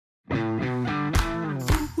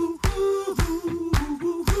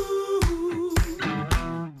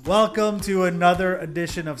Welcome to another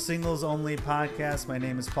edition of Singles Only Podcast. My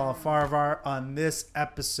name is Paul Farahvar. On this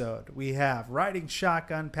episode, we have riding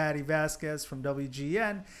shotgun Patti Vasquez from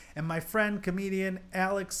WGN and my friend comedian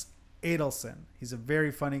Alex Adelson. He's a very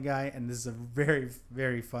funny guy, and this is a very,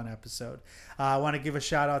 very fun episode. I want to give a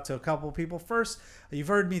shout out to a couple of people. First, you've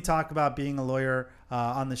heard me talk about being a lawyer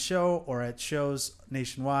on the show or at shows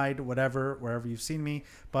nationwide, wherever you've seen me.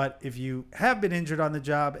 But if you have been injured on the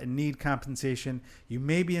job and need compensation, you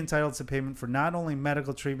may be entitled to payment for not only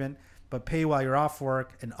medical treatment, but pay while you're off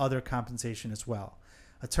work and other compensation as well.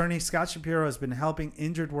 Attorney Scott Shapiro has been helping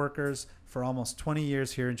injured workers for almost 20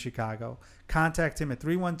 years here in Chicago. Contact him at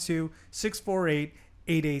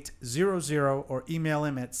 312-648-8800 or email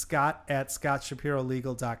him at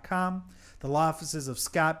scott@scottshapirolegal.com. The law offices of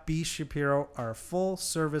Scott B. Shapiro are a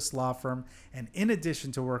full-service law firm, and in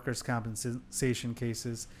addition to workers' compensation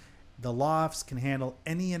cases, the law office can handle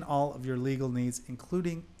any and all of your legal needs,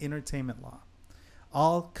 including entertainment law.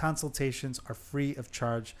 All consultations are free of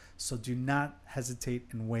charge, so do not hesitate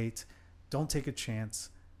and wait. Don't take a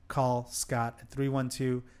chance. Call Scott at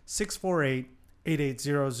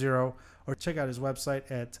 312-648-8800 or check out his website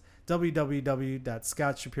at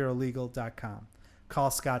www.scottshapirolegal.com.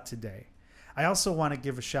 Call Scott today. I also want to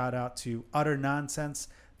give a shout out to Utter Nonsense,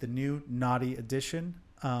 the new naughty edition.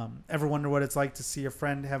 Ever wonder what it's like to see a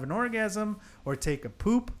friend have an orgasm or take a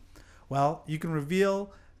poop? Well, you can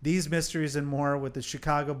reveal these mysteries and more with the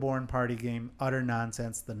Chicago-born party game, Utter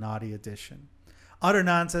Nonsense, the Naughty Edition. Utter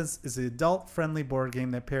Nonsense is an adult-friendly board game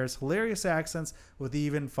that pairs hilarious accents with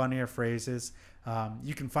even funnier phrases.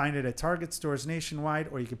 You can find it at Target stores nationwide,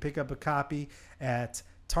 or you can pick up a copy at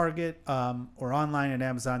Target or online at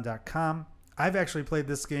Amazon.com. I've actually played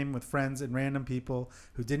this game with friends and random people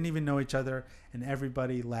who didn't even know each other, and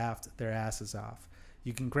everybody laughed their asses off.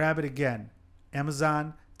 You can grab it again,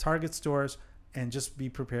 Amazon, Target stores, and just be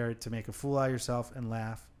prepared to make a fool out of yourself and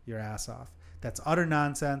laugh your ass off. That's Utter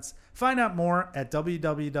Nonsense. Find out more at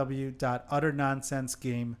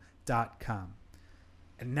www.utternonsensegame.com.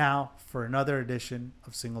 And now for another edition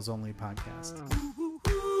of Singles Only Podcast.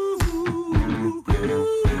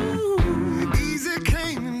 Easy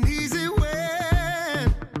came and easy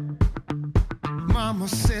went. Mama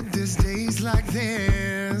said there's days like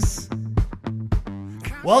this.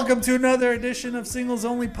 Welcome to another edition of Singles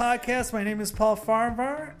Only Podcast. My name is Paul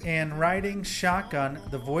Farahvar, and riding shotgun,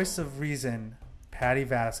 the voice of reason, Patti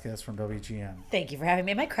Vasquez from WGN. Thank you for having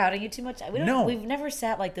me. Am I crowding you too much? No. We've never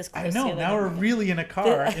sat like this close. I know. Together. Now we're really in a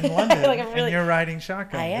car in London, Like and you're riding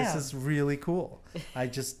shotgun. I am. This is really cool. I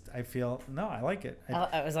like it.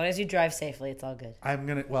 As long as you drive safely, it's all good. I'm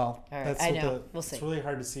going to, well, All right. that's I what know. We'll see. It's really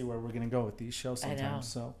hard to see where we're going to go with these shows sometimes. I know.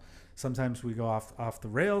 So sometimes we go off the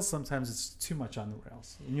rails. Sometimes it's too much on the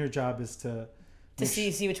rails. And your job is to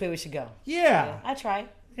see which way we should go. Yeah. I try.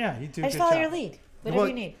 Yeah, you do. I just good follow job. your lead. Whatever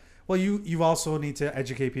you need. Well, you also need to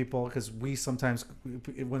educate people, because we sometimes,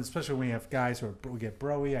 especially when we have guys we get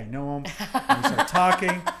broy, I know them, and we start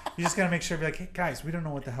talking. You just got to make sure, be like, hey, guys, we don't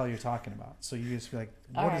know what the hell you're talking about. So you just be like,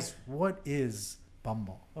 what is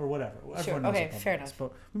Bumble or whatever? Sure. Everyone knows Okay, what Bumble fair is, enough.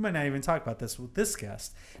 but we might not even talk about this with this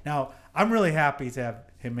guest. Now, I'm really happy to have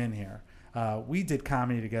him in here. We did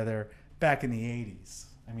comedy together back in the 80s.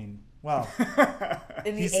 I mean, well.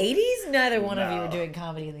 In the 80s? Neither one of you were doing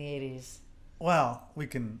comedy in the 80s. Well, we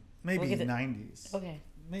can... Maybe 90s. Okay.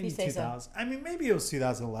 Maybe 2000. So. I mean, maybe it was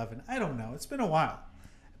 2011. I don't know. It's been a while.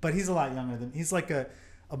 But he's a lot younger than... He's like a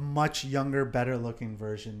much younger, better-looking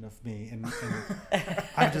version of me. And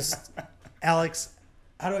I'm just... Alex...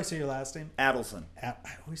 How do I say your last name? Adelson. I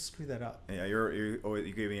always screw that up. Yeah,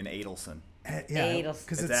 you gave me an Adelson. Yeah,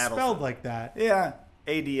 because it's spelled like that. Yeah,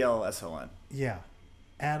 Adlson. Yeah.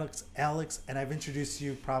 Alex, and I've introduced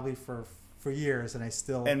you probably for years, and I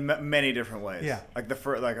still... In many different ways. Yeah.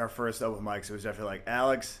 Like our first open mics, it was definitely like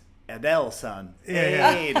Alex Adelson.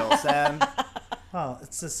 Yeah. Adelson. Well,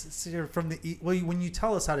 it's just so you're from the when you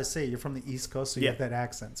tell us how to say it, you're from the East Coast, so you have that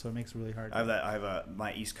accent, so it makes it really hard. I have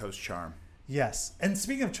my East Coast charm. Yes, and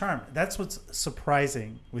speaking of charm, that's what's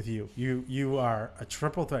surprising with you. You are a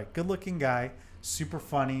triple threat, good-looking guy, super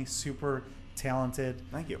funny, super talented.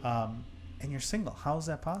 Thank you. And you're single. How is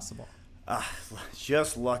that possible?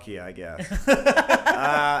 Just lucky, I guess.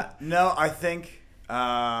 No, I think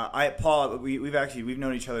Paul. We've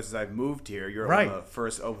known each other since I've moved here. You're one of the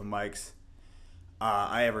first open mics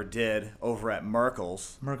I ever did over at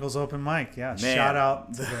Merkel's. Merkel's open mic, yeah. Man. Shout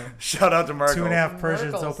out to Merkel's. 2.5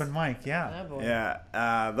 Persians Merkel's. open mic, yeah. Oh, boy.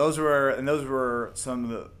 Yeah, those were some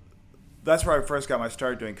of the. That's where I first got my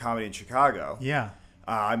start doing comedy in Chicago. Yeah.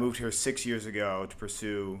 I moved here 6 years ago to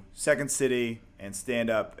pursue Second City and stand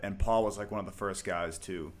up, and Paul was like one of the first guys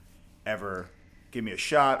to ever give me a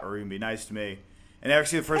shot or even be nice to me. And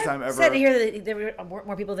actually, the first time ever. Sad to hear that there weren't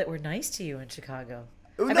more people that were nice to you in Chicago.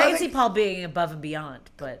 I can see Paul being above and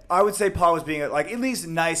beyond, but I would say Paul was being like at least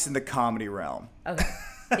nice in the comedy realm. Okay.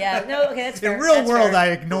 Yeah. No. Okay. That's fair. In real that's world, fair. I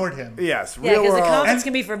ignored him. Yes. Yeah, Real because the world. comments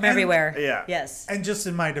can be from everywhere. Yeah. Yes. And just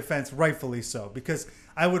in my defense, rightfully so, because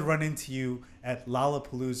I would run into you at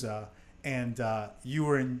Lollapalooza, and you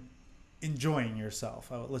were enjoying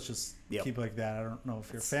yourself. Let's just keep it like that. I don't know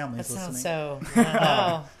if your family's listening. That sounds so. I don't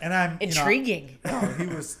know. And I'm intriguing. He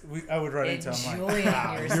was. I would run into him like,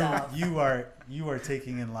 wow, yourself. you are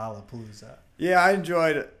taking in Lollapalooza. Yeah, I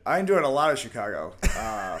enjoyed a lot of Chicago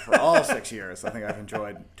for all 6 years. I think I've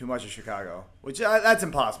enjoyed too much of Chicago, which that's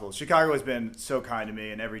impossible. Chicago has been so kind to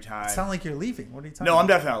me, and every time. It sound like you're leaving. What are you talking about? No, I'm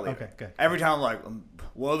definitely leaving. Okay, good. Every time I'm like,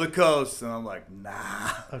 well, the coast, and I'm like,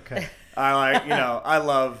 nah. Okay. I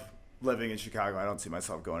love living in Chicago. I don't see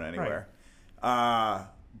myself going anywhere. Right.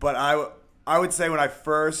 But I would say when I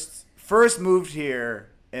first moved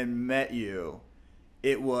here and met you,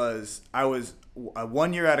 I was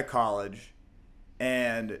 1 year out of college.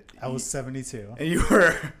 And I was 72. And you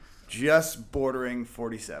were just bordering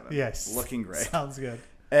 47. Yes. Looking great. Sounds good.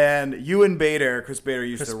 And you and Chris Bader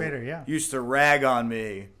used to rag on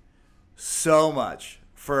me so much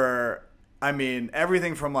for,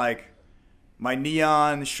 everything from like my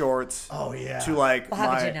neon shorts. Oh yeah. To like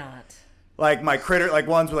how could you not? Like my critter, like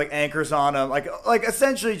ones with like anchors on them, like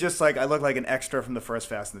essentially just like I look like an extra from the first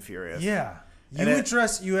Fast and the Furious. Yeah. You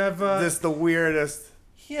have this the weirdest.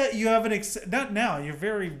 Yeah, you have not now. You're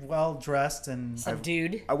very well dressed and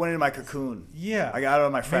subdued. I went into my cocoon. Yeah, I got out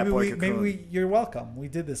of my frat boy cocoon. You're welcome. We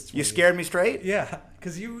did this. You scared me straight. Yeah,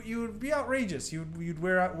 because you would be outrageous. You'd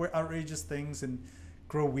wear outrageous things and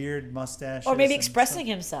grow weird mustaches. Or maybe expressing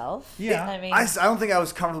himself. Yeah, I don't think I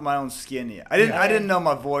was comfortable with my own skin yet. I didn't know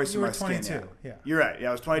my voice or my 22, skin yet. Yeah, you're right. Yeah,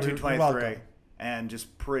 I was 22, 23, and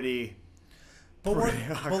just pretty. But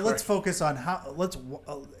let's focus on how.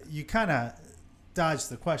 You kind of dodge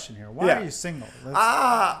the question here. Why are you single?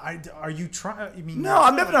 Are you trying? No,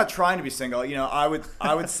 I'm definitely not trying to be single. I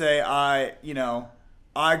would say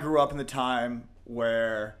I grew up in the time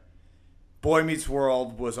where Boy Meets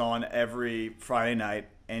World was on every Friday night,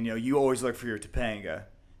 and you always look for your Topanga,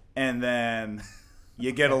 and then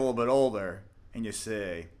you get a little bit older and you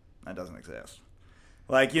say that doesn't exist.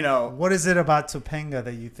 What is it about Topanga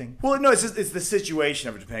that you think? Well, no, it's the situation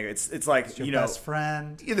of a Topanga. It's like your best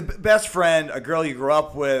friend, the best friend, a girl you grew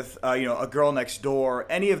up with, a girl next door.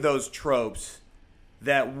 Any of those tropes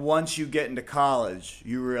that once you get into college,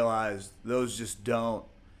 you realize those just don't.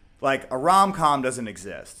 Like a rom-com doesn't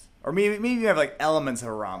exist, or maybe you have like elements of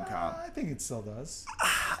a rom-com. I think it still does.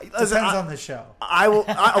 Depends on the show.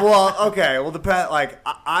 Depend. Like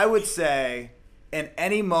I would say. In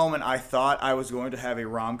any moment I thought I was going to have a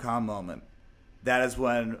rom-com moment, that is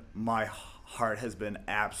when my heart has been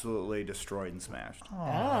absolutely destroyed and smashed.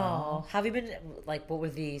 Oh. Have you been, what were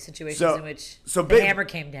the situations in which the hammer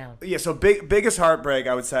came down? Yeah, so biggest heartbreak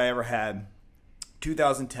I would say I ever had,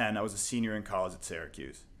 2010, I was a senior in college at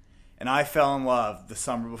Syracuse. And I fell in love the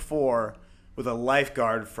summer before with a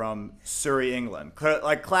lifeguard from Surrey, England.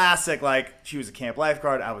 Classic, she was a camp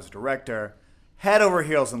lifeguard, I was a director. Head over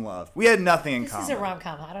heels in love. We had nothing in common. This is a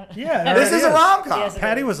rom-com. I don't. Yeah, this is a rom-com. Yes,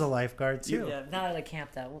 Patti was a lifeguard too. Yeah, not at a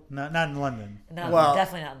camp though. Not in London.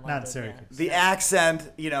 Definitely not in London. Not in Syracuse. The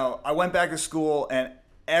accent. I went back to school and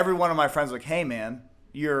every one of my friends was like, "Hey, man,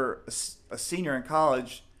 you're a senior in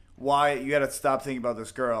college. Why you got to stop thinking about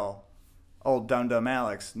this girl, old dumb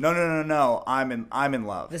Alex? No. I'm in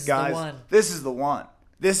love. This Guys, is the one. This is the one.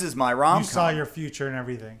 This is my rom-com. You saw your future and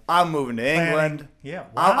everything. I'm moving to England. Yeah,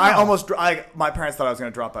 wow. My parents thought I was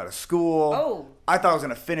going to drop out of school. Oh. I thought I was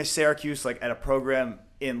going to finish Syracuse, at a program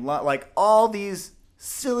in London. All these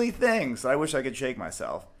silly things. I wish I could shake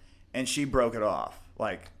myself. And she broke it off.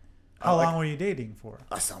 How long were you dating for?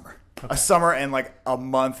 A summer. Okay. A summer and a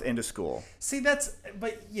month into school. See,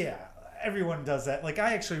 everyone does that.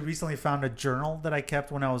 I actually recently found a journal that I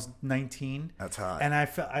kept when I was 19. That's hot. And I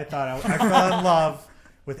thought I fell in love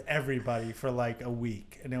with everybody for a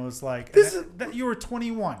week, and it was you were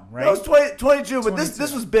 21, right? I was 22, but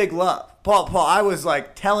this was big love. Paul, I was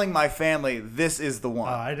telling my family this is the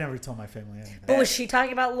one. I never told my family anything. But was she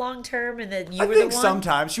talking about long term, and then you were the one? I think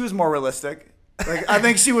sometimes she was more realistic. I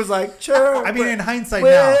think she was sure. I mean, in hindsight,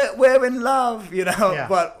 now we're in love, Yeah.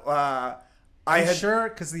 But sure,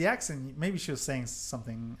 because the accent, maybe she was saying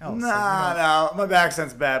something else. No, my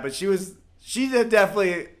accent's bad, but she did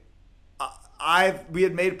definitely. we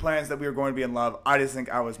had made plans that we were going to be in love. I just think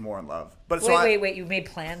I was more in love. But wait. You made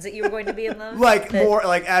plans that you were going to be in love? More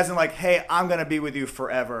like as in like, hey, I'm gonna be with you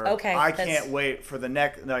forever. Okay. I can't wait for the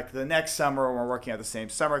next summer when we're working at the same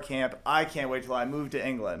summer camp. I can't wait till I move to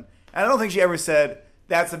England. And I don't think she ever said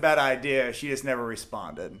that's a bad idea. She just never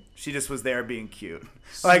responded. She just was there being cute.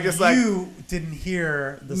 So you didn't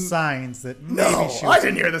hear the signs that maybe she was. I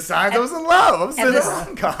didn't hear the signs. I was in love. I was in a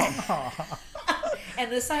rom-com.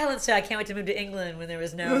 And the silence to I can't wait to move to England when there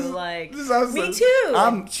was no me too.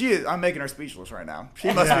 I'm making her speechless right now.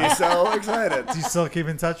 She must be so excited. Do you still keep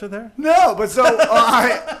in touch with her? No, but so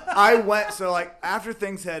I went. So like after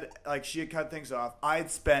things had she had cut things off, I had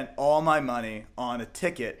spent all my money on a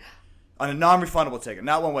ticket, on a non-refundable ticket,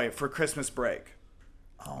 not one way, for Christmas break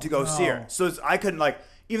to go see her. So I couldn't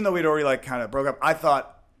even though we'd already kind of broke up, I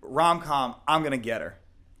thought rom-com. I'm gonna get her.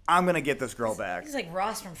 I'm gonna get this girl back. He's like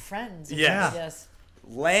Ross from Friends. Yeah. Yes.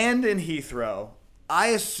 Land in Heathrow. I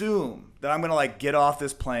assume that I'm gonna get off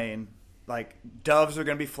this plane. Doves are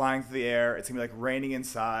gonna be flying through the air. It's gonna be raining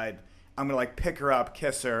inside. I'm gonna pick her up,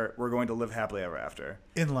 kiss her. We're going to live happily ever after.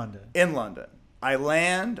 In London. In London. I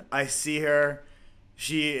land. I see her.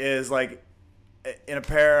 She is in a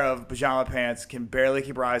pair of pajama pants. Can barely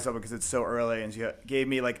keep her eyes open because it's so early. And she gave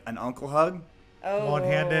me an uncle hug. Oh.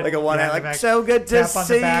 One-handed. A one-handed. So good to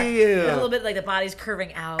see you. A little bit the body's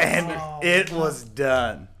curving out. And it was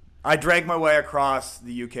done. I dragged my way across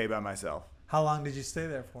the UK by myself. How long did you stay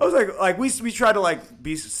there for? I was we tried to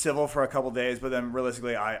be civil for a couple days, but then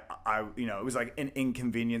realistically, I it was an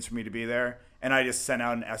inconvenience for me to be there, and I just sent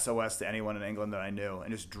out an SOS to anyone in England that I knew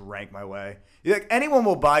and just drank my way. Anyone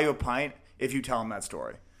will buy you a pint if you tell them that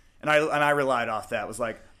story, and I relied off that. It was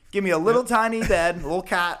give me a little tiny bed, a little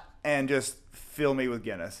cot, and just fill me with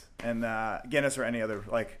Guinness and Guinness or any other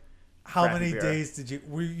How many beer. Days did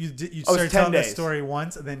you started telling the story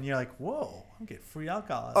once and then you're like, whoa, I'm getting free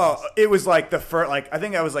alcohol. Oh, it was the first I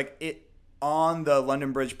think I was it on the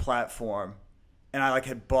London Bridge platform, and I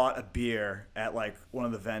had bought a beer at one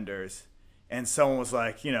of the vendors, and someone was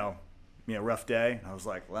rough day, and I was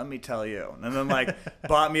let me tell you, and then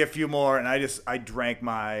bought me a few more, and I drank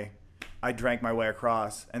my way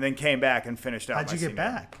across, and then came back and finished out. How'd you get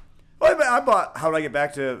back? Well, how did I get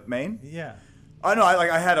back to Maine? Yeah. Oh no,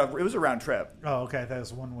 I had it was a round trip. Oh, okay, that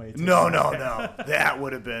was one way. No, that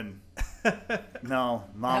would have been. No,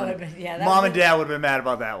 mom and dad would have been mad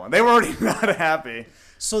about that one. They were already not happy.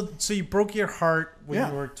 So you broke your heart when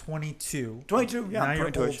you were 22. 22, yeah. Now I'm you're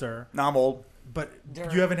 22-ish. older. Now I'm old. But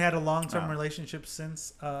you haven't had a long-term relationship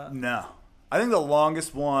since? No. I think the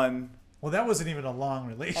longest one... Well, that wasn't even a long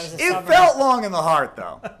relationship. It felt long in the heart,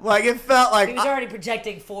 though. It felt he was already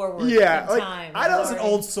projecting forward in time. That was an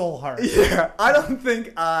old soul heart. Yeah. I don't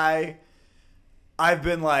think I've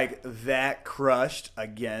been, that crushed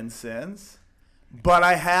again since. But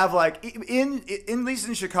I have, at least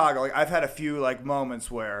in Chicago, I've had a few,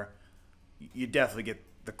 moments where you definitely get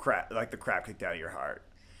the crap kicked out of your heart.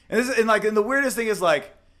 And the weirdest thing is,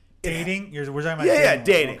 dating? We're talking about dating.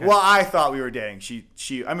 dating. Okay. Well, I thought we were dating.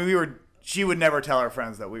 She would never tell her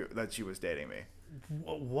friends that she was dating me.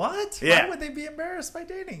 What? Yeah. Why would they be embarrassed by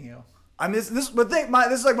dating you? This is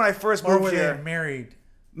when I first moved here. Or were they married?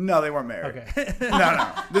 No, they weren't married. Okay.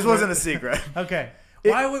 No. This wasn't a secret. Okay.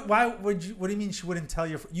 Why would you? What do you mean she wouldn't tell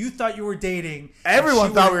you? You thought you were dating.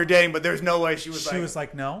 Everyone thought we were dating, but there's no way she was. She was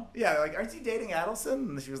like, no. Yeah, aren't you dating Adelson?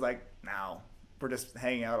 And she was like, no, we're just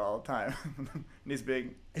hanging out all the time. And he's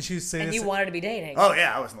big. And she was saying. And you wanted to be dating. Oh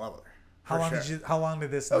yeah, I was in love with her. How long did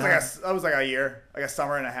this? I was a year, a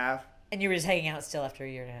summer and a half. And you were just hanging out still after a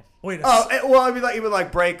year and a half. Wait. It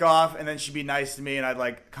would break off, and then she'd be nice to me, and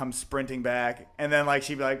I'd come sprinting back, and then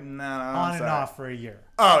she'd be like, no, on and off for a year.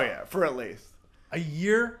 Oh yeah, for at least a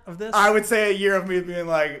year of this. I would say a year of me being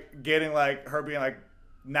getting her being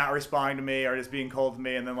not responding to me or just being cold to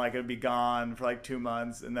me, and then it'd be gone for 2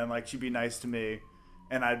 months, and then she'd be nice to me,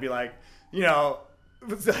 and I'd be I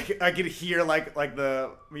could hear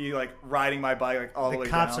me riding my bike all the way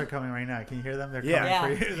down. The cops are coming right now. Can you hear them? They're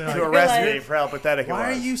coming for you. To arrest me for how pathetic it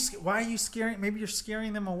was. Why are you scaring? Maybe you're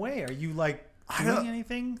scaring them away. Are you doing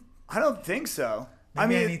anything? I don't think so.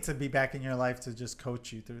 Maybe I need to be back in your life to just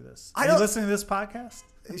coach you through this. Are you listening to this podcast?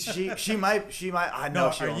 She might. I know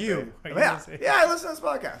she won't. Yeah, I listen to this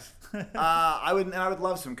podcast. I would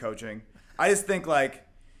love some coaching. I just think at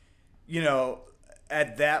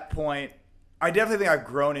that point. I definitely think I've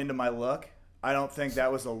grown into my look. I don't think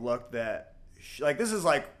that was a look that, this is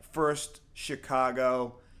first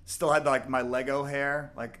Chicago. Still had my Lego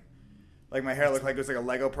hair, my hair looked like it was a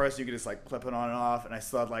Lego person. You could just clip it on and off, and I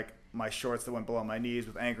still had my shorts that went below my knees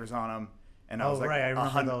with anchors on them, and I was I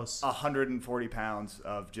remember those. 140 pounds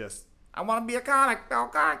of just I want to be a comic. Oh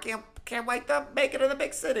God, can't wait to make it in the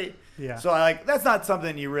big city. Yeah. So that's not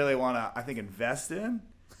something you really want to, I think, invest in.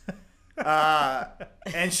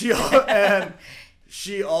 And she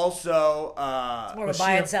also It's more of a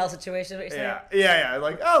buy and sell situation. What you're saying? yeah.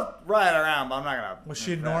 Like, ride around, but I'm not gonna. Was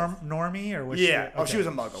she normie or was she? Yeah. Okay. Oh, she was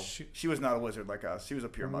a muggle. She was not a wizard like us. She was a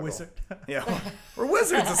pure muggle. Wizard. Yeah, we're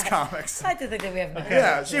wizards as comics. I like to think that we have.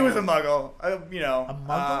 Yeah, she was a muggle. A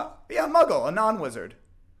muggle? Yeah, a muggle, a non-wizard.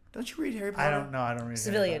 Don't you read Harry Potter? I don't know. I don't read.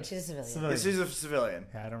 Civilian. She's a civilian. Yeah, she's a civilian.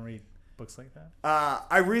 Yeah, I don't read books like that.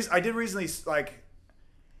 I did recently,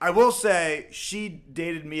 I will say she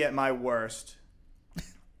dated me at my worst,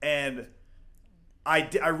 and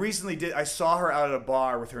I saw her out at a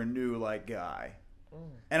bar with her new guy,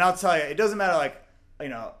 and I'll tell you, it doesn't matter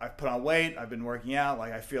I've put on weight, I've been working out,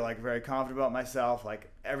 I feel very confident about myself,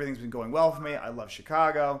 everything's been going well for me. I love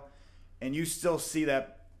Chicago, and you still see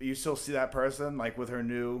that person with her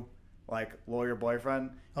new lawyer boyfriend.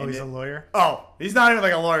 Oh, he's a lawyer? Oh, he's not even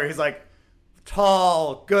a lawyer. He's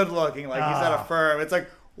tall, good looking, he's at a firm. It's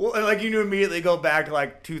you knew immediately go back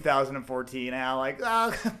to 2014. Al, I'm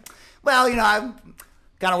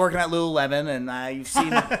kind of working at Lululemon, and you've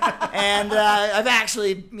seen it. And I've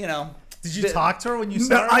actually, Did you talk to her when you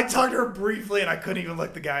saw her? I talked to her briefly, and I couldn't even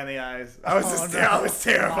look the guy in the eyes. I was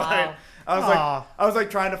terrified. Wow. I was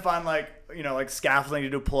trying to find scaffolding to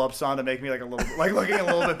do pull-ups on to make me a little looking a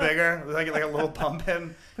little bit bigger, like a little pump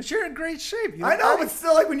in. But you're in great shape. I know, but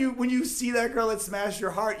still, when you see that girl that smashed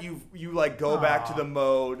your heart, you go back to the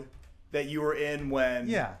mode that you were in when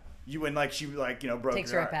she broke Takes your you right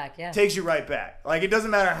heart. back, yeah. Takes you right back. It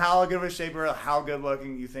doesn't matter how good of a shape or how good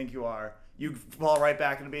looking you think you are, you fall right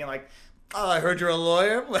back into being oh, I heard you're a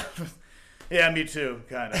lawyer. Yeah, me too,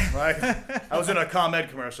 kind of. I was in a ComEd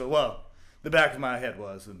commercial. Well, the back of my head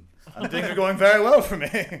was, and things are going very well for me.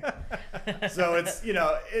 So it's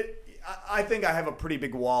I think I have a pretty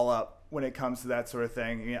big wall up when it comes to that sort of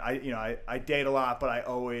thing. I date a lot, but I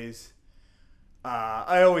always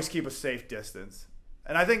keep a safe distance.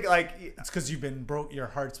 And I think it's because you've been your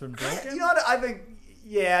heart's been broken. You know what I think?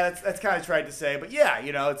 Yeah, that's kind of tried to say, but yeah,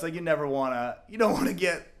 it's you don't want to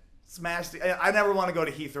get smashed. I never want to go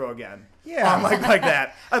to Heathrow again. Yeah, like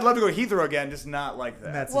that. I'd love to go to Heathrow again, just not like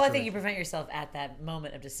that. Well, I think you prevent yourself at that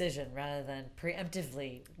moment of decision rather than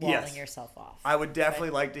preemptively walling yourself off. I would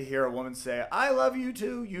definitely like to hear a woman say, "I love you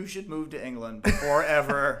too. You should move to England before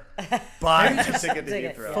ever buying a ticket to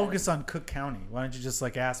Heathrow." Focus on Cook County. Why don't you just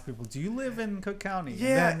ask people, "Do you live in Cook County?"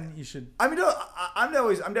 Yeah, and then you should. I mean, I'm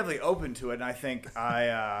definitely open to it, and I think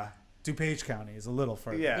DuPage County is a little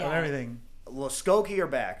further. Yeah. But everything. Well, Skokie or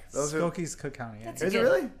back? Skokie's Cook County. Is it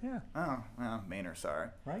really? Yeah. Oh, well, Manor, sorry.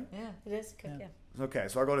 Right? Yeah, it is. Cook, yeah. Okay,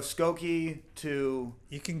 so I'll go to Skokie to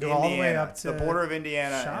You can go Indiana, all the way up to the border of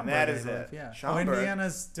Indiana, Schaumburg, and that is it. Yeah. Schaumburg.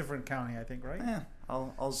 Indiana's different county, I think, right? Yeah,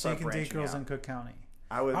 I'll So start you can date branching girls out. in Cook County.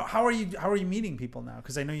 I would. How are you meeting people now?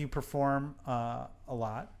 Because I know you perform a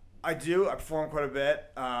lot. I do. I perform quite a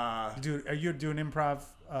bit. Are you doing improv?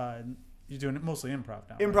 You're doing it mostly improv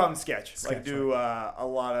now. Improv right? and sketch. Sketch, do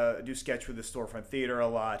sketch with the Storefront Theater a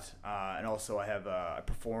lot, and also I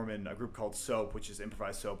perform in a group called Soap, which is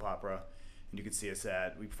improvised soap opera, and you can see us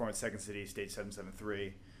we perform at Second City, Stage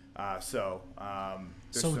 773. So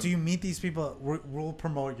do you meet these people? We'll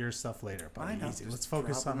promote your stuff later. But easy. Let's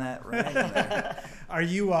focus on that. Right. Are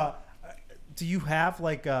you? Do you have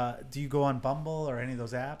do you go on Bumble or any of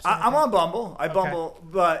those apps? I'm on Bumble. Bumble,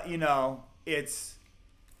 but it's.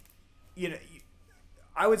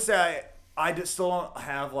 I would say I just still don't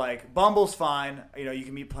have Bumble's fine. You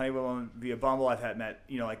can meet plenty of women via Bumble. I've met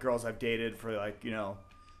girls I've dated for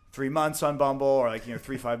 3 months on Bumble or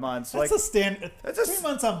 3-5 months. That's a standard. 3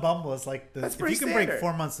 months on Bumble is that's if pretty you can standard. break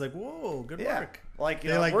 4 months, work. Good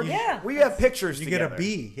work. We have pictures. You together. get a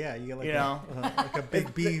B. Yeah, you get a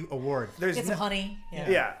big B award. Get some honey.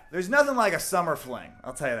 Yeah, there's nothing like a summer fling.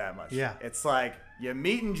 I'll tell you that much. Yeah, it's you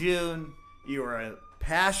meet in June, you are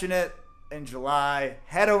passionate in July,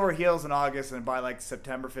 head over heels in August, and by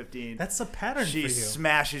September 15th, that's a pattern. She for you.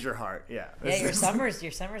 smashes your heart. Yeah. Yeah, your summers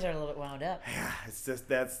are a little bit wound up. Yeah, it's just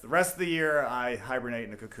that's the rest of the year I hibernate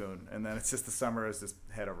in a cocoon, and then it's just the summer is just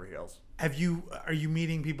head over heels. Are you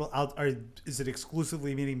meeting people out? Is it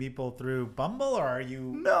exclusively meeting people through Bumble, or are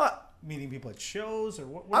you meeting people at shows, or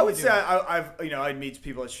what? I would say I'd meet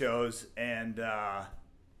people at shows, and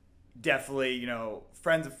definitely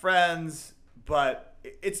friends of friends, but.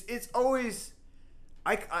 It's always,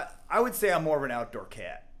 I would say I'm more of an outdoor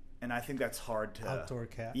cat, and I think that's hard to outdoor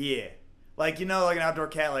cat. Yeah, an outdoor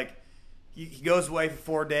cat. he goes away for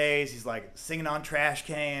 4 days. He's like singing on trash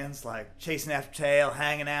cans, like chasing after tail,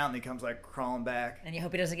 hanging out, and he comes like crawling back. And you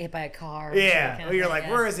hope he doesn't get hit by a car. Yeah, kind well, of you're thing, like,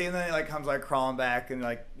 where is he? And then he like comes like crawling back, and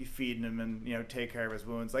like you feeding him and take care of his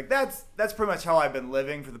wounds. Like that's pretty much how I've been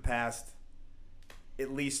living for the past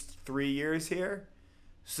at least 3 years here.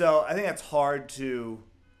 So I think that's hard to,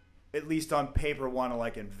 at least on paper, want to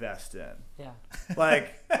like invest in. Yeah.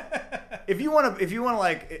 Like, if you want to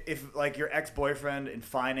like, if like your ex-boyfriend in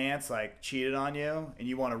finance like cheated on you and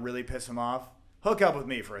you want to really piss him off, hook up with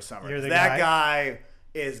me for a summer. You're the that guy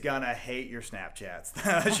is gonna hate your Snapchats.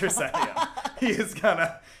 That's your setting up. He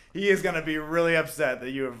is gonna be really upset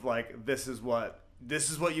that you have like this is what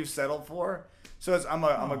you've settled for. So I'm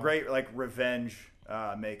a great like revenge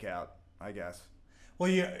makeout, I guess. Well,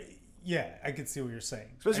 yeah, I can see what you're saying.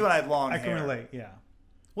 Especially when I had long hair. I can relate. Yeah.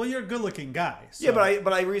 Well, you're a good-looking guy. So. Yeah,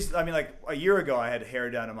 but I recently, like a year ago, I had hair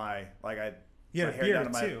down to my you had a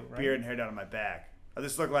beard too, right? Beard and hair down to my back. I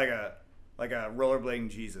just look like a rollerblading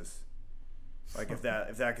Jesus. Like if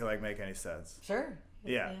that could like make any sense. Sure.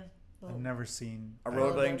 Yeah. I've never seen a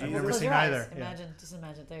rollerblading Jesus. I've never Close seen your eyes. either. Just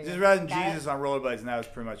imagine. There you just go. imagine Jesus on rollerblades, and that was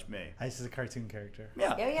pretty much me. This is a cartoon character.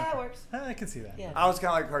 Yeah. Yeah, it works. I can see that. Yeah. I was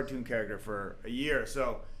kind of like a cartoon character for a year,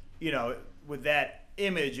 so with that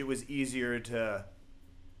image, it was easier to,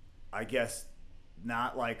 I guess,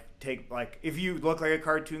 not like take like if you look like a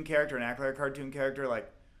cartoon character and act like a cartoon character,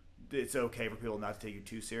 like it's okay for people not to take you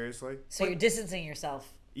too seriously. So you're distancing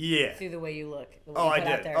yourself. Yeah. Through the way you look. The way Oh, you I put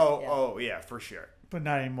out did. there. Oh, yeah, for sure. But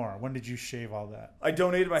not anymore. When did you shave all that? I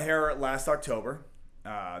donated my hair last October.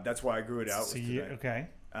 That's why I grew it out. So okay.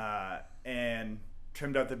 And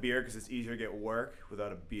trimmed out the beard because it's easier to get work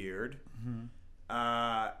without a beard. Mm-hmm.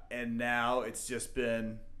 And now it's just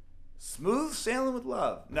been smooth sailing with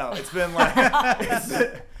love. No, it's been like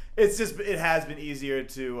it has been easier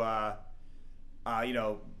to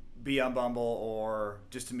be on Bumble or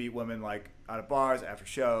just to meet women like out of bars after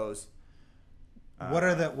shows. What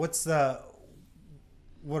are the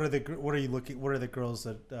girls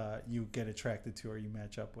that you get attracted to or you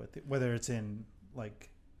match up with, whether it's in like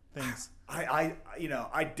things? I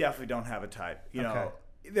definitely don't have a type. Okay.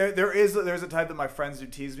 There's a type that my friends do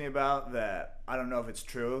tease me about that I don't know if it's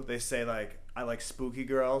true. They say like I like spooky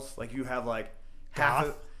girls. Like you have like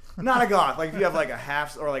not a goth. Like if you have like a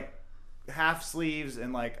half or like half sleeves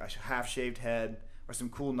and like a half shaved head or some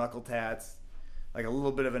cool knuckle tats, like a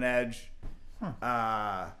little bit of an edge.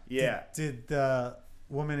 Yeah. Did the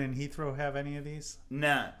woman in Heathrow have any of these?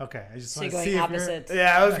 None. Okay, I just So want you're to see going if opposite.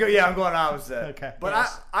 Yeah, I'm going opposite. Okay. But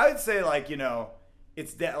yes. I would say like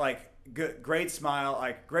it's that like great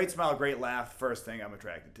smile, great laugh. First thing I'm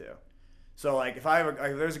attracted to. So like if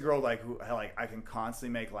there's a girl like who like I can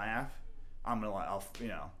constantly make laugh, I'm gonna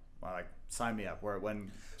like sign me up.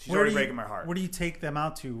 When she's already breaking my heart. Where do you take them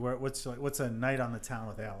out to? What's a night on the town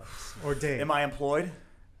with Alex or Dave? Am I employed?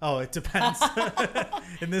 Oh, it depends.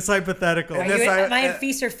 In this hypothetical, Am I in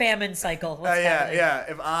feast or famine cycle? What's happening?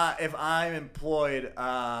 Yeah. If I'm employed,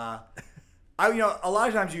 a lot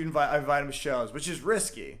of times I invite them to shows, which is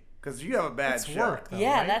risky because you have a bad it's show. work, though,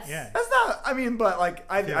 Yeah, right? that's not. I mean, but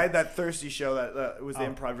like I had that thirsty show that was the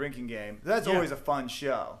improv drinking game. That's always a fun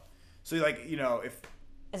show. So like if.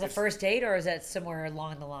 Is it first date or is that somewhere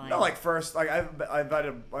along the line? No, like first, like I invited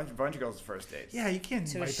a bunch of girls to first dates. Yeah, you can't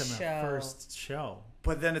To a invite them to show. a first show.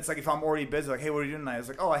 But then it's like if I'm already busy, like, hey, what are you doing tonight? It's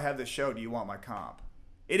like, oh, I have this show. Do you want my comp?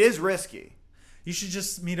 It is risky. You should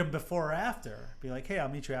just meet them before or after. Be like, hey, I'll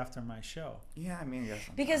meet you after my show. Yeah, I mean, yes.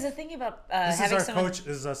 Because the thing about This having is our someone, coach.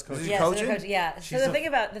 This is us coaching. Is he yeah, coaching? so yeah. So She's the thing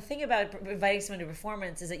about inviting someone to a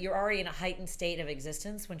performance is that you're already in a heightened state of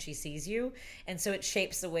existence when she sees you, and so it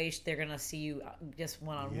shapes the way they're gonna see you just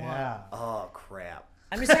one on one. Yeah. Oh crap.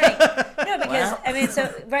 I'm just saying, no, because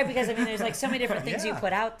because there's like so many different things you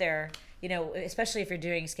put out there. Especially if you're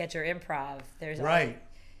doing sketch or improv, there's Right.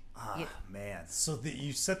 Man. So that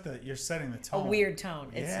you're setting the a tone. weird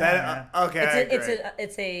tone. It's Okay.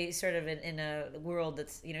 it's a sort of in a world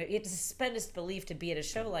that's you have to suspend disbelief to be at a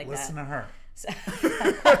show like Listen that. to her.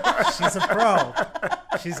 She's a pro.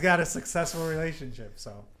 She's got a successful relationship.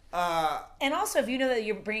 So. And also, if you know that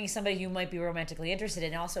you're bringing somebody you might be romantically interested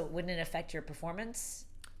in, also wouldn't it affect your performance?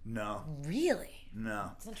 No. Really?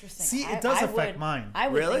 No. It's interesting. See, it does affect mine. I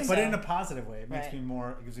would Really? think so. But in a positive way. It makes Right. me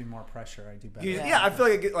more. It gives me more pressure. I do better. Yeah, I feel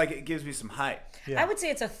like it gives me some hype. Yeah. I would say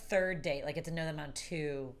it's a third date, like it's a know them on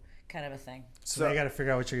two kind of a thing. So you got to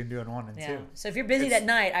figure out what you're gonna do in 1 and Yeah. 2. So if you're busy that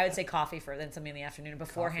night, I would say coffee for then something in the afternoon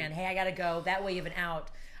beforehand. Hey, I gotta go. That way you have an out.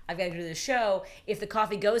 I've got to do the show. If the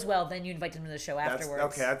coffee goes well, then you invite them to the show afterwards.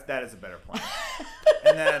 Okay, that is a better plan.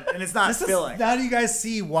 and it's not filling. Now do you guys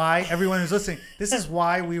see why everyone who's listening? This is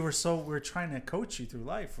why we're trying to coach you through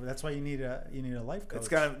life. That's why you need a life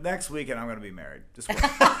coach. It's next weekend. I'm gonna be married. Just wait.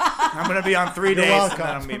 I'm gonna be on 3 days and then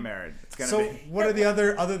I'm gonna be married. It's gonna be. What are the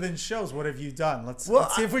other than shows? What have you done? Let's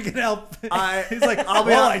see if we can help. He's like,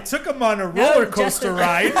 I took him on a roller coaster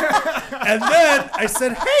ride, and then I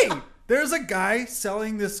said, hey, there's a guy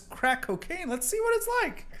selling this crack cocaine. Let's see what it's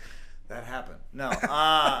like. That happened. No.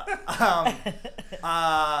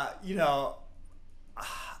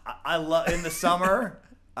 I love in the summer.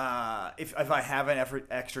 If I have an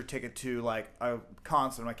extra ticket to like a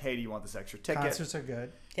concert, I'm like, hey, do you want this extra ticket? Concerts are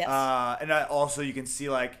good. Yes. And also you can see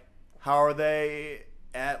like how are they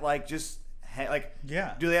at like just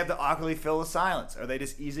do they have to awkwardly fill the silence? Are they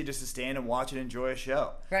just easy just to stand and watch and enjoy a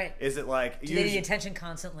show? Right. Is it like do they need attention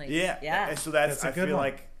constantly? Yeah. Yeah. And so that's I a good feel one.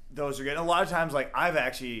 like those are good. And a lot of times like I've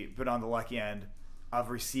actually been on the lucky end of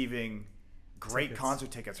receiving great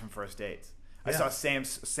concert tickets from first dates. I saw Sam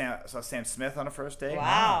Smith on a first date.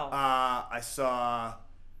 Wow. I saw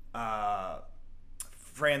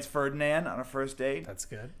Franz Ferdinand on a first date. That's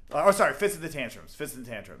good. Fits in the Tantrums.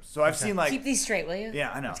 So I've seen like keep these straight, will you?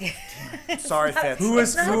 Yeah, I know. Sorry, Fitz. Who are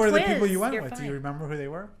the quiz. people you went You're with? fine. Do you remember who they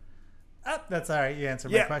were? That's all right. You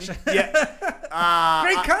answered my question. Yeah.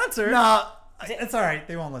 Great concert. No. It's all right.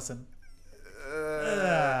 They won't listen.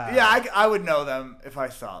 I would know them if I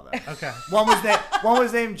saw them. Okay. One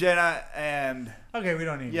was named Jenna, and Okay, we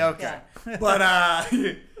don't need. yeah, okay. Yeah. But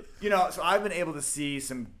so I've been able to see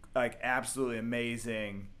some like absolutely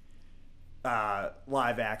amazing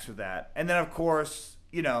live acts with that, and then of course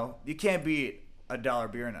you can't beat a dollar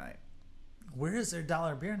beer night. Where is their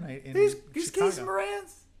dollar beer night in These Chicago? Casey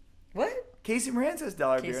Moran's. What? Casey Moran's has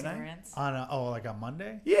dollar beer Casey night. Moran's? Like on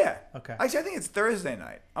Monday? Yeah. Okay. Actually, I think it's Thursday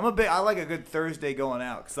night. I like a good Thursday going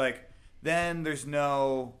out because like then there's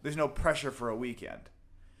no pressure for a weekend.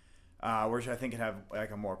 Which I think can have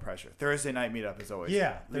like a more pressure. Thursday night meetup is always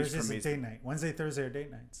Thursday's a date night. Wednesday, Thursday are date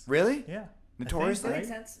nights. Really? Yeah. Notoriously? That makes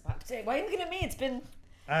sense. Why are you looking at me? It's been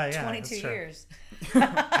 22 years.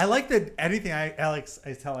 I like that anything I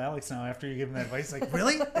tell Alex now after you give him that advice, like,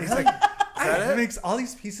 really? He's like, it makes all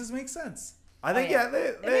these pieces make sense. I think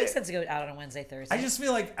it makes sense to go out on a Wednesday, Thursday. I just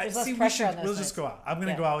feel like There's less pressure on those we'll just nights. go out. I'm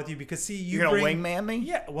gonna go out with you because you're gonna wingman me?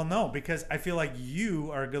 Yeah, well no, because I feel like you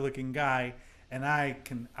are a good looking guy and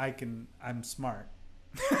I'm smart.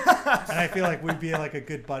 And I feel like we'd be like a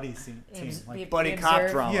good buddy team. Like buddy cop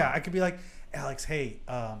drama. yeah, I could be like, Alex, hey,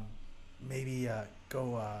 maybe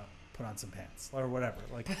go put on some pants or whatever.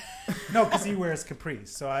 Like, no, because he wears capris,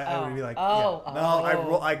 so I would be like, No,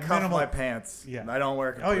 I cuff my pants. Yeah, I don't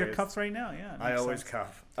wear capris. Oh, you're cuffed right now. Yeah, I always sense.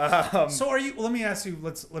 cuff. So are you? Let me ask you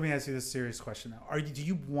this serious question now. Do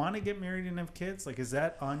you want to get married and have kids? Like, is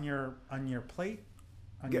that on your plate,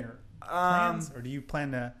 your plans, or do you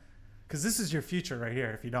plan to? Because this is your future right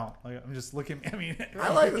here. If you don't, like, I'm just looking. I mean,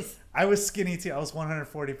 I was skinny too. I was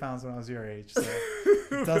 140 pounds when I was your age. So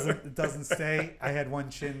it doesn't stay. I had one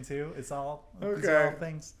chin too. It's all these are all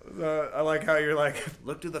things. I like how you're like,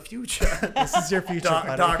 look to the future. This is your future.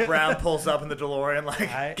 Doc Brown pulls up in the DeLorean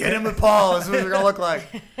like, get him with Paul. This is what we're gonna look like.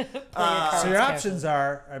 So your options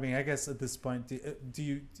are. I mean, I guess at this point, do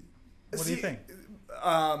you? What do you think?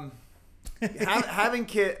 Having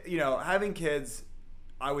kids,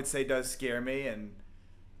 I would say does scare me, and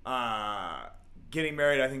getting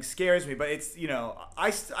married I think scares me. But it's I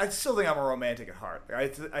still think I'm a romantic at heart.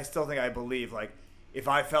 I still think I believe like if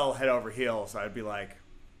I fell head over heels, I'd be like,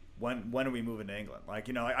 when are we moving to England? Like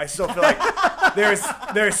I still feel like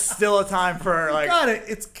there's still a time for like.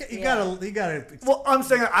 You gotta. Well, I'm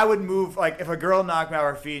saying that I would move like if a girl knocked me off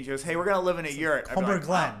her feet and she goes, "Hey, we're gonna live in a yurt." Homer like,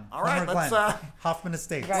 Glen. All right, Homer let's. Glen. Hoffman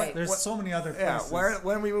Estates. Right. There's so many other places. Yeah,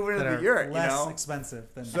 when are we moving into that the yurt? Less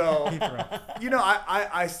expensive than so, Heathrow.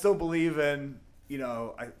 I still believe in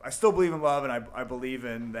I still believe in love, and I believe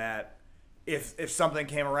in that if something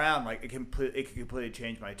came around, like it could completely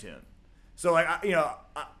change my tune. So like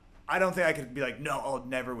I don't think I could be like, no, I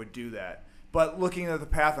never would do that. But looking at the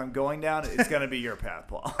path I'm going down, it's gonna be your path,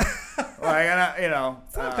 Paul. It's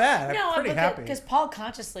not bad. I'm pretty happy because Paul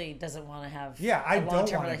consciously doesn't want to have I a don't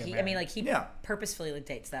long-term want to get I mean, married. like he purposefully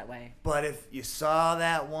dates that way. But if you saw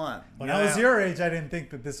that one, when I was your age, I didn't think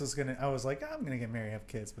that this was gonna. I was like, I'm gonna get married, have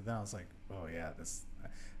kids. But then I was like, oh yeah,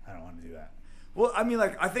 I don't want to do that. Well, I mean,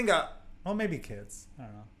 like I think well, maybe kids. I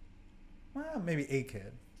don't know. Well, maybe a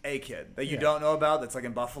kid. A kid that you don't know about that's like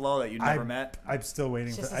in Buffalo that you never met. I'm still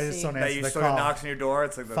waiting for. I just don't that answer you the sort call. of knocks on your door.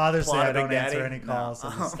 It's like the Father's Day. I don't Big answer Daddy. any calls. I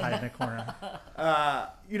just hide in a corner.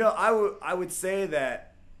 I would say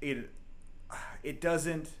that it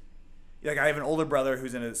doesn't. Like, I have an older brother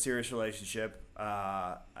who's in a serious relationship.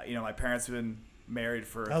 My parents have been married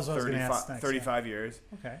for 35 years.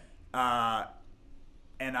 Okay.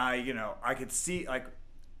 And I could see, like,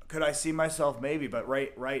 could I see myself maybe? But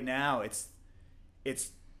right now, it's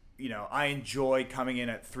I enjoy coming in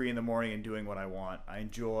at 3 a.m. and doing what I want. I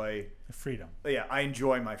enjoy freedom. Yeah, I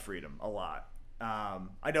enjoy my freedom a lot.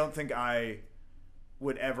 I don't think I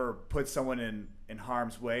would ever put someone in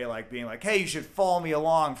harm's way, like being like, hey, you should follow me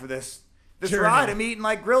along for this ride. I'm eating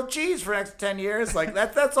like grilled cheese for the next 10 years. Like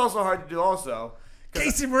that's also hard to do also.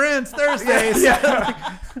 Casey Moran's Thursdays.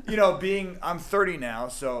 Yeah. I'm 30 now,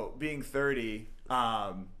 so being 30,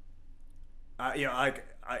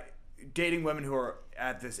 dating women who are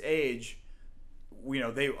at this age, a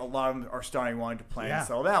lot of them are starting wanting to plan and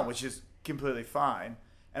settle down, which is completely fine.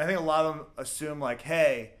 And I think a lot of them assume like,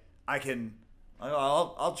 hey,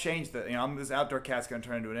 I'll change this outdoor cat's going to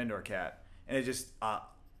turn into an indoor cat, and it just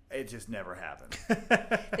never happened.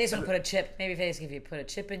 They just want to put a chip. Maybe if you put a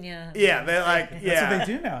chip in you. Yeah, they like. That's what they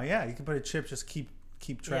do now. Yeah, you can put a chip, just keep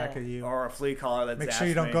track of you, or a flea collar that. Make sure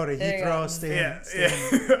you don't go to Heathrow. Stay in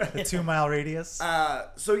the 2-mile radius.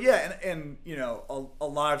 So yeah, and a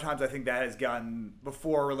lot of times I think that has gotten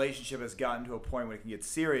before a relationship has gotten to a point where it can get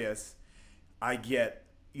serious. I get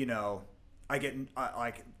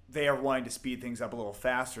like they are wanting to speed things up a little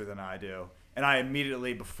faster than I do, and I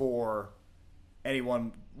immediately before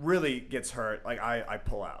anyone really gets hurt, like I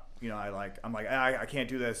pull out. I'm like I can't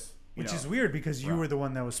do this. Which is weird because you were the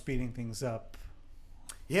one that was speeding things up.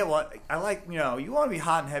 Yeah, well, I like you want to be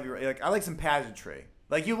hot and heavy. Like I like some pageantry.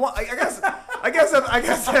 Like you want, I guess,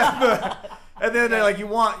 and then they're like you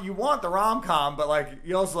want the rom-com, but like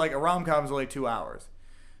you also like a rom-com is only 2 hours,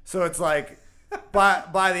 so it's like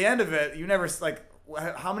by the end of it, you never like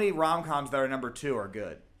how many rom-coms that are number 2 are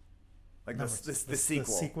good, like the sequel.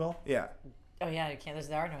 The sequel. Yeah. Oh yeah, you can't.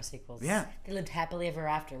 There are no sequels. Yeah. They lived happily ever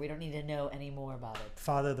after. We don't need to know any more about it.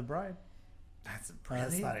 Father of the Bride. That's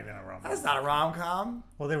not even a rom-com. That's not a rom-com.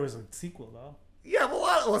 Well, there was a sequel though. Yeah,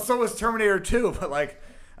 well, so was Terminator 2, but like,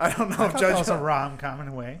 I don't know if that was a rom-com in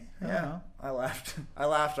a way. I laughed.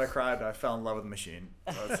 I cried. I fell in love with the machine.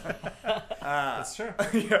 So that's true.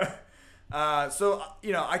 Yeah. So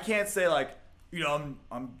I can't say like, I'm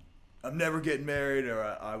never getting married or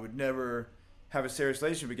I would never have a serious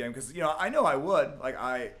relationship again because I know I would. Like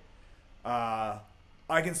I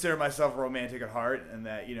consider myself romantic at heart, and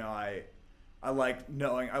that I like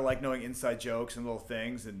knowing inside jokes and little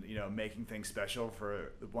things, and making things special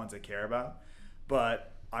for the ones I care about.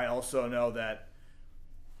 But I also know that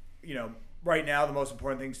right now the most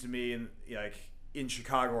important things to me in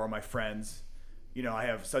Chicago are my friends. I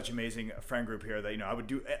have such amazing friend group here that I would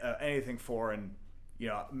do anything for, and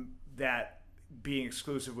that being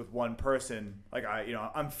exclusive with one person, like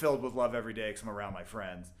I'm filled with love every day because I'm around my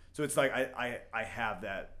friends. So it's like I have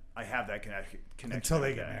that connection until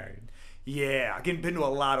they get married. Yeah, I've been to a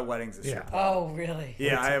lot of weddings this year. Oh, really?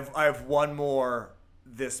 Yeah, I have one more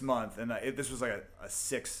this month, and this was like a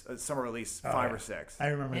summer release, 5 or 6. I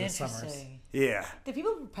remember the summers. Yeah. Did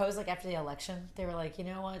people propose like after the election? They were like, you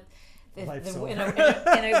know what? In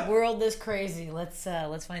a a world this crazy, let's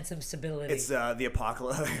find some stability. It's the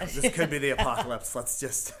apocalypse. This could be the apocalypse. Let's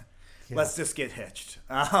just get hitched.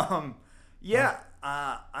 I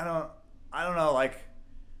don't know. Like,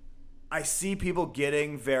 I see people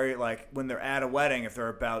getting very like when they're at a wedding, if they're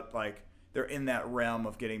about like they're in that realm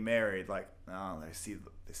of getting married. Like, they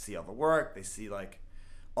see all the work. They see like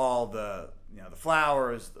all the the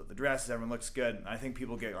flowers, the dresses. Everyone looks good. And I think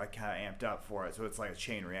people get like kind of amped up for it. So it's like a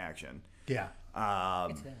chain reaction. Yeah. Are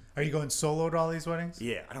you going solo to all these weddings?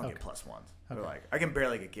 Yeah, I don't get plus ones. Okay. They're like, I can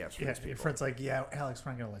barely get gifts from these people. Your friend's like, yeah, Alex,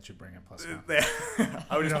 we're not gonna let you bring a plus one.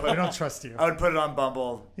 We don't trust you. I would put it on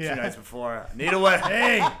Bumble 2 nights before. Need a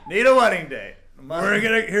wedding. Need a wedding date.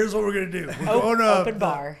 Here's what we're gonna do. We're going to open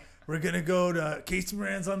bar. We're gonna go to Casey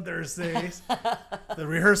Moran's on Thursdays. The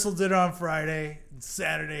rehearsal dinner on Friday.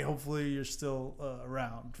 Saturday, hopefully you're still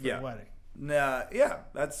around for the wedding. Yeah,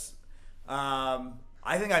 that's.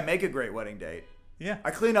 I think I make a great wedding date. Yeah,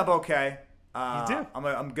 I clean up okay. You do.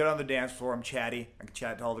 I'm good on the dance floor. I'm chatty. I can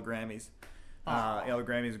chat to all the Grammys. The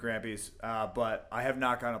Grammys and Grampies. But I have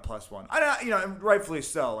not gotten a plus one. Rightfully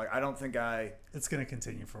so. Like I don't think It's gonna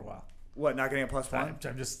continue for a while. What? Not getting a plus one?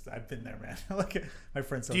 I've been there, man. Like my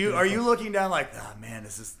friends. Are you looking down like, oh man,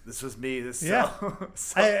 this was me.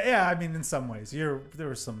 I mean, in some ways, there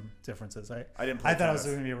were some differences. I didn't. I thought I was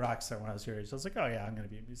going to be a rock star when I was your age. I was like, oh yeah, I'm going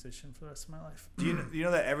to be a musician for the rest of my life. Do you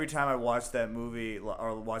know that every time I watch that movie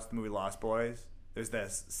or watch the movie Lost Boys, there's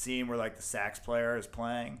this scene where like the sax player is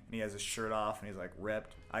playing and he has his shirt off and he's like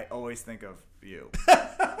ripped. I always think of you.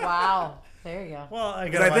 Wow. There you go. Well, I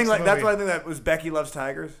think that's why I think that was Becky Loves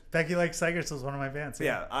Tigers. Becky Likes Tigers was one of my bands.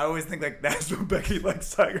 Yeah, I always think like that's what Becky Likes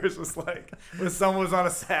Tigers was like. When someone was on a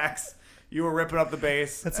sax, you were ripping up the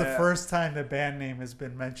bass. That's the first time the band name has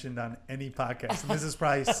been mentioned on any podcast. And this is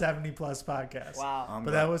probably 70 plus podcasts. Wow.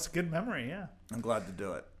 That was a good memory, yeah. I'm glad to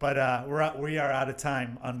do it. But we are out of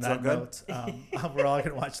time on that note. We're all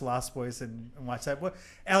going to watch Lost Boys and watch that.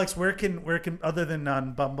 Alex, where can other than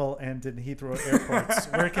on Bumble and in Heathrow airports,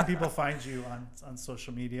 where can people find you on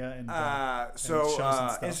social media and shows and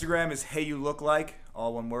stuff? Instagram is Hey You Look Like,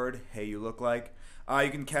 all one word. Hey You Look Like. You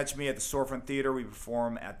can catch me at the Storefront Theater. We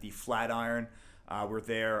perform at the Flatiron. We're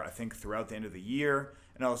there, I think, throughout the end of the year.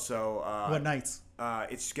 And also... what nights?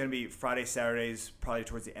 It's going to be Friday, Saturdays, probably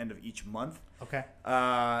towards the end of each month. Okay.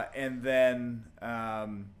 And then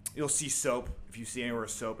you'll see Soap. If you see anywhere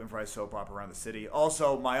Soap, improvised soap opera around the city.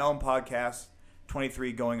 Also, my own podcast,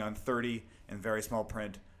 23 going on 30 in very small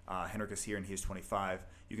print. Henrik is here and he's 25.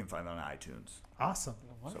 You can find that on iTunes. Awesome.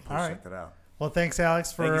 So please check that out. Well, thanks,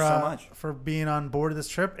 Alex, Thank you so much. for being on board of this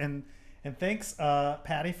trip. And thanks,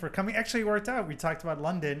 Patti, for coming. Actually, it worked out. We talked about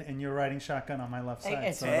London, and you're riding shotgun on my left side.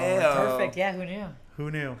 It's so perfect. Yeah, who knew?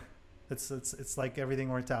 Who knew? It's like everything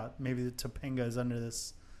worked out. Maybe the Topanga is under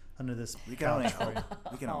this. We can only hope.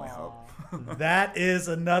 We can only hope. That is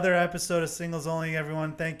another episode of Singles Only,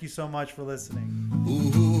 everyone. Thank you so much for listening.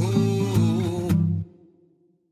 Ooh.